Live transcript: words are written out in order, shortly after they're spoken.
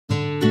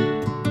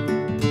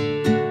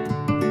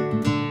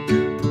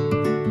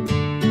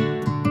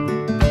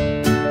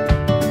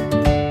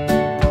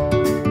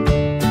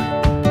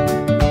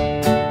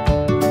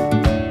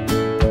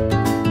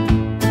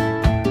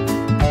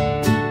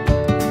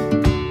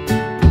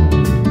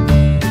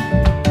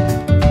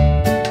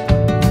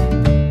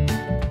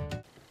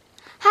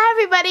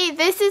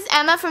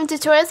Emma from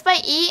Tutorials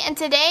by E, and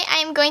today I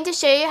am going to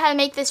show you how to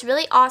make this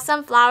really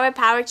awesome flower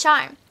power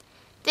charm.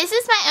 This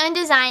is my own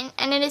design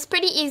and it is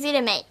pretty easy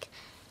to make.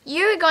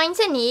 You are going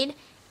to need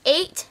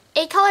 8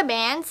 A-color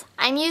bands.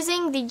 I'm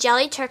using the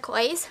jelly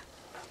turquoise,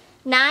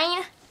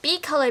 9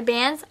 B-color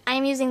bands.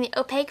 I'm using the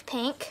opaque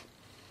pink,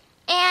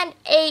 and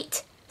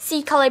 8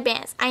 C-color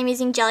bands. I'm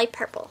using jelly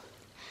purple.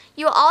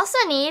 You will also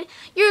need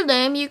your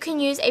loom. You can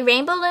use a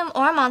rainbow loom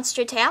or a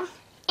monster tail,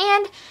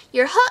 and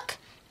your hook,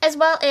 as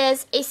well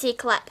as a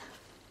C-clip.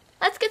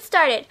 Let's get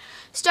started.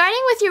 Starting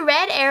with your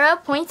red arrow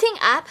pointing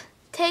up,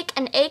 take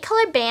an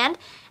A-color band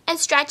and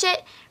stretch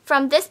it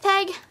from this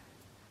peg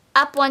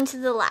up one to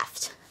the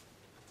left.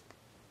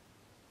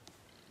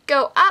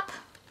 Go up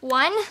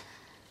one,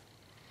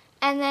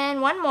 and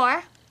then one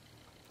more,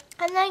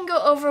 and then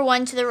go over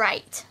one to the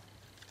right.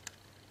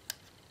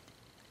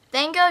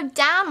 Then go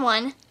down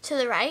one to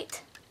the right,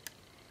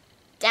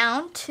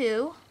 down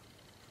two,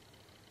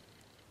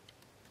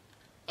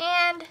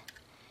 and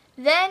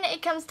then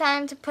it comes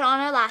time to put on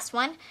our last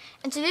one.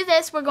 And to do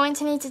this, we're going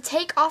to need to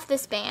take off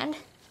this band,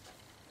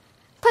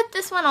 put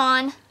this one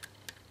on,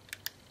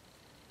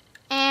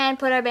 and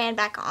put our band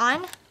back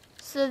on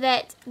so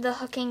that the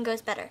hooking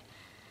goes better.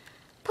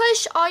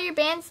 Push all your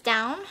bands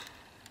down,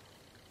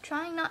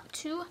 trying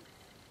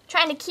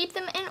to keep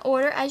them in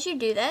order as you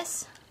do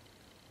this.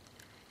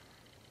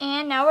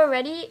 And now we're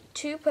ready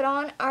to put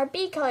on our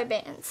B-color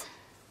bands.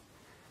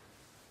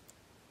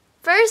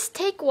 First,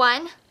 take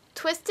one,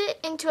 twist it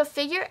into a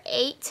figure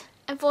 8,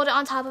 and fold it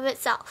on top of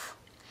itself.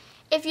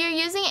 If you're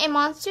using a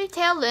monster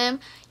tail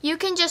loom, you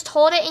can just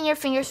hold it in your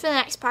fingers for the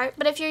next part,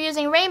 but if you're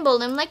using rainbow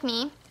loom like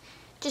me,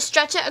 just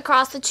stretch it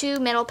across the 2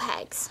 middle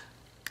pegs.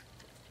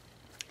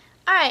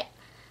 Alright,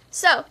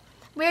 so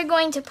we're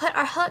going to put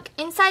our hook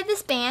inside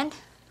this band,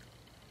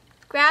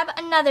 grab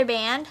another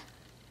band,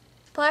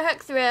 pull our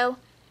hook through,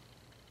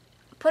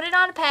 put it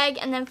on a peg,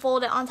 and then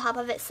fold it on top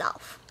of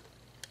itself.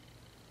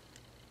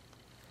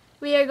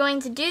 We are going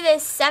to do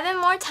this 7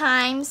 more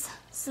times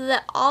so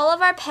that all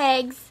of our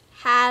pegs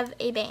have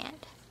a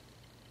band.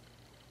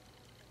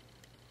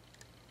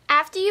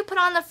 After you put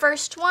on the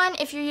first one,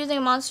 if you're using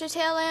a monster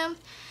tail loom,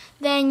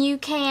 then you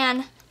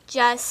can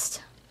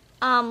just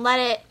let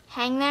it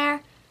hang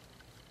there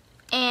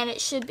and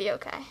it should be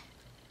okay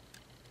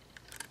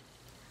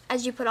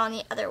as you put on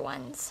the other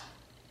ones.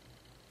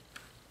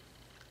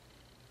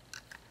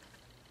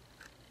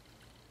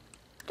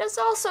 It's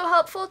also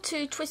helpful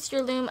to twist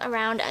your loom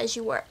around as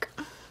you work.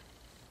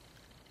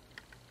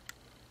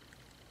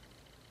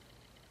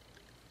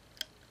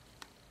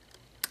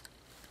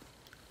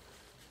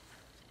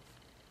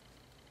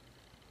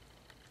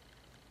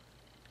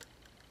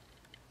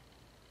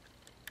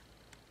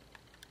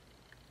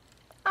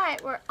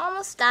 Alright, we're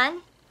almost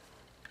done.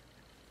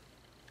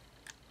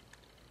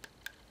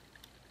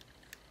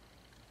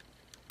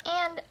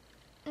 And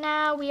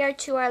now we are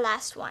to our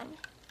last one.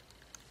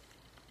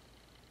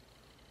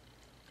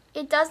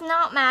 It does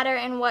not matter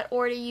in what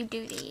order you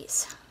do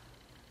these.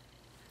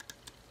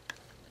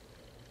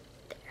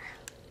 There.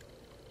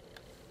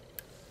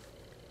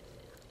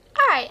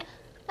 Alright,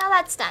 now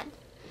that's done.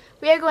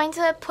 We are going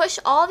to push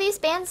all these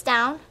bands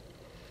down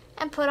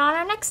and put on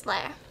our next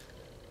layer.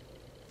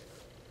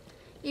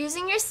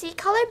 Using your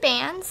C-color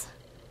bands,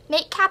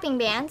 make capping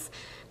bands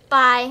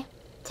by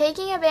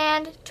taking a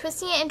band,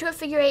 twisting it into a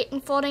figure 8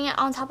 and folding it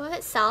on top of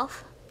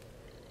itself,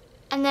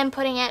 and then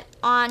putting it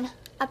on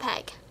a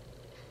peg.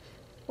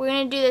 We're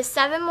going to do this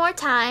 7 more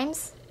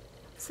times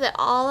so that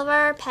all of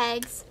our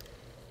pegs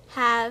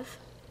have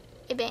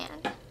a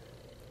band.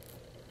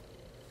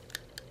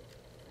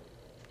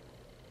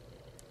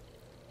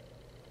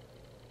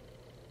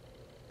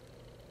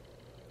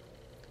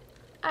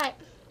 Alright,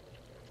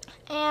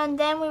 and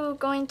then we were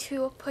going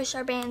to push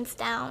our bands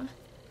down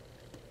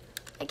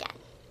again.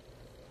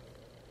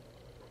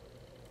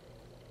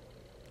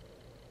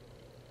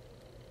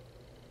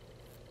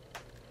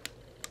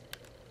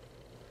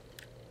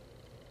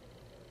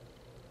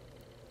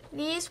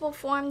 These will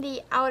form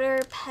the outer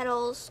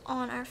petals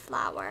on our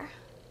flower,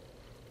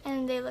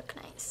 and they look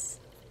nice.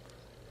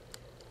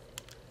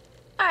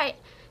 Alright,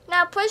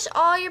 now push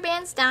all your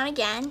bands down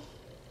again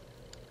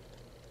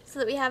so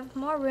that we have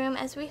more room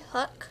as we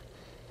hook.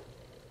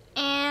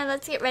 And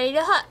let's get ready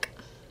to hook.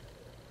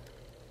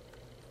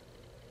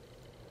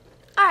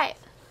 Alright,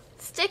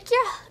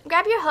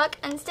 grab your hook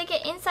and stick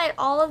it inside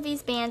all of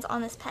these bands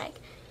on this peg.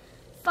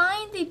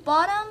 Find the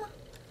bottom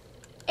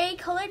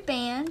A-colored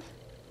band,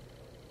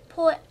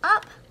 pull it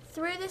up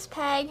through this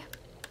peg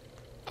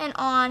and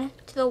on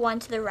to the one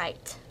to the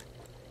right.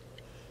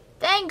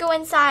 Then go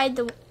inside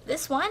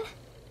this one,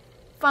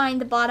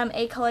 find the bottom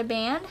A-color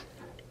band,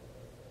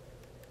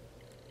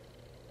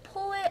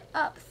 pull it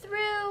up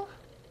through,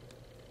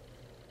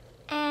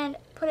 and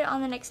put it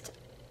on the next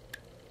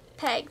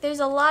peg.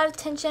 There's a lot of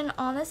tension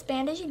on this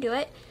band as you do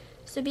it,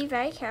 so be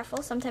very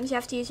careful. Sometimes you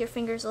have to use your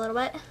fingers a little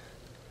bit.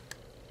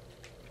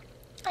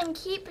 And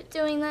keep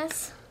doing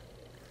this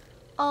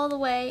all the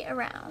way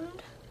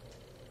around.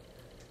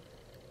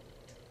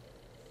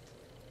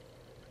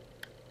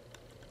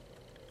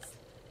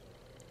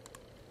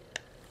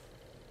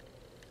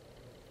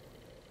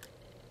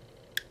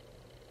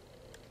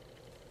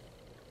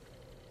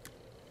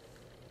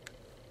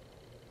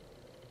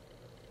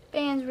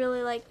 bands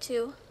really like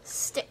to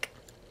stick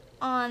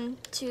on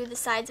to the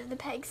sides of the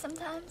pegs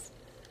sometimes,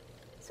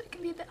 so it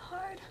can be a bit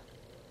hard.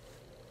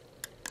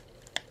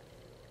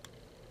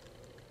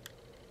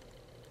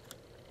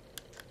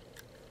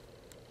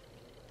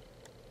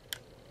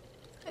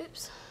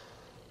 Oops.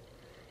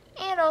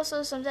 And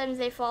also sometimes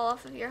they fall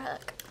off of your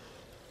hook.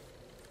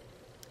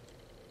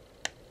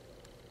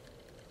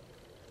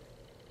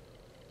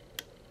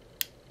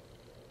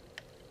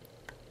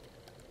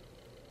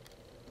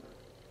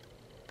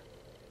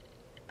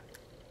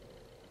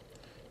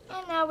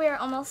 And now we are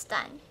almost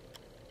done.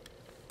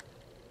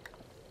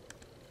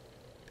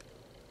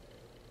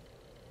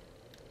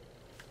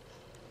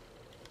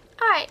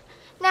 Alright,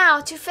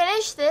 now to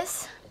finish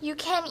this, you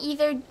can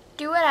either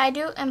do what I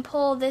do and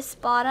pull this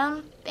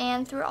bottom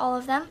band through all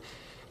of them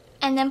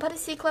and then put a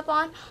C-clip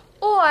on,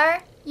 or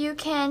you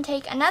can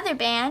take another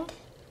band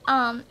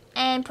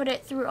and put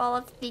it through all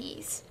of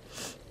these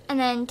and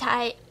then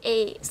tie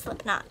a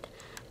slip knot.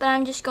 But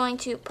I'm just going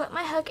to put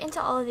my hook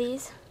into all of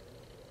these,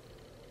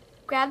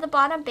 grab the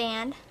bottom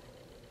band,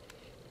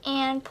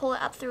 and pull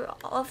it up through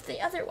all of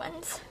the other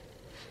ones.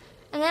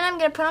 And then I'm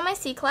going to put on my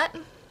C-clip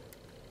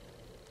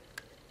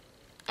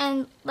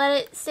and let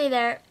it stay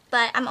there,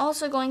 but I'm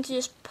also going to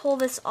just pull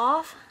this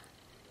off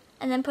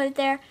and then put it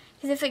there,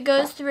 because if it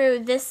goes through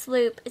this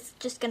loop, it's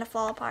just going to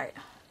fall apart.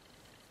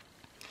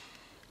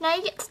 Now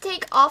you get to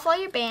take off all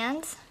your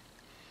bands.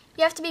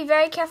 You have to be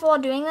very careful while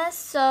doing this,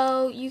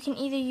 so you can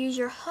either use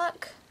your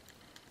hook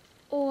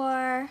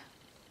or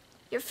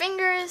your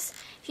fingers.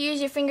 If you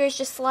use your fingers,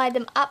 just slide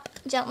them up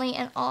gently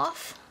and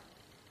off,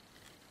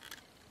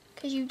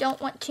 because you don't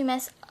want to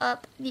mess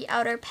up the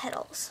outer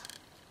petals.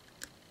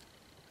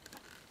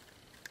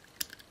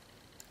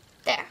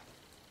 There.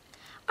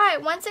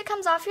 Alright, once it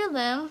comes off your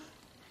loom,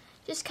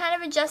 just kind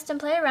of adjust and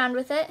play around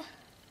with it.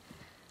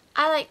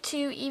 I like to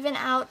even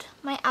out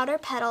my outer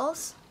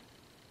petals,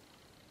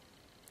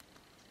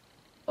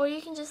 or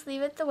you can just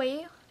leave it the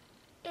way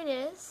it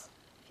is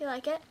if you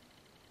like it.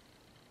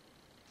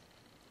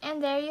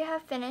 And there you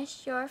have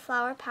finished your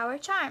flower power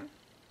charm.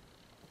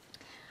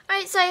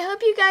 Alright, so I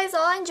hope you guys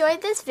all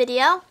enjoyed this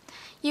video.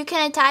 You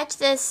can attach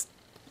this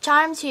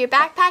charm to your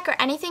backpack or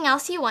anything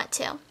else you want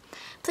to.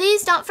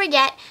 Please don't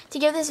forget to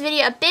give this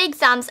video a big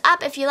thumbs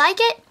up if you like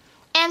it,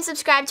 and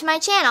subscribe to my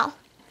channel.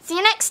 See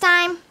you next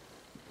time!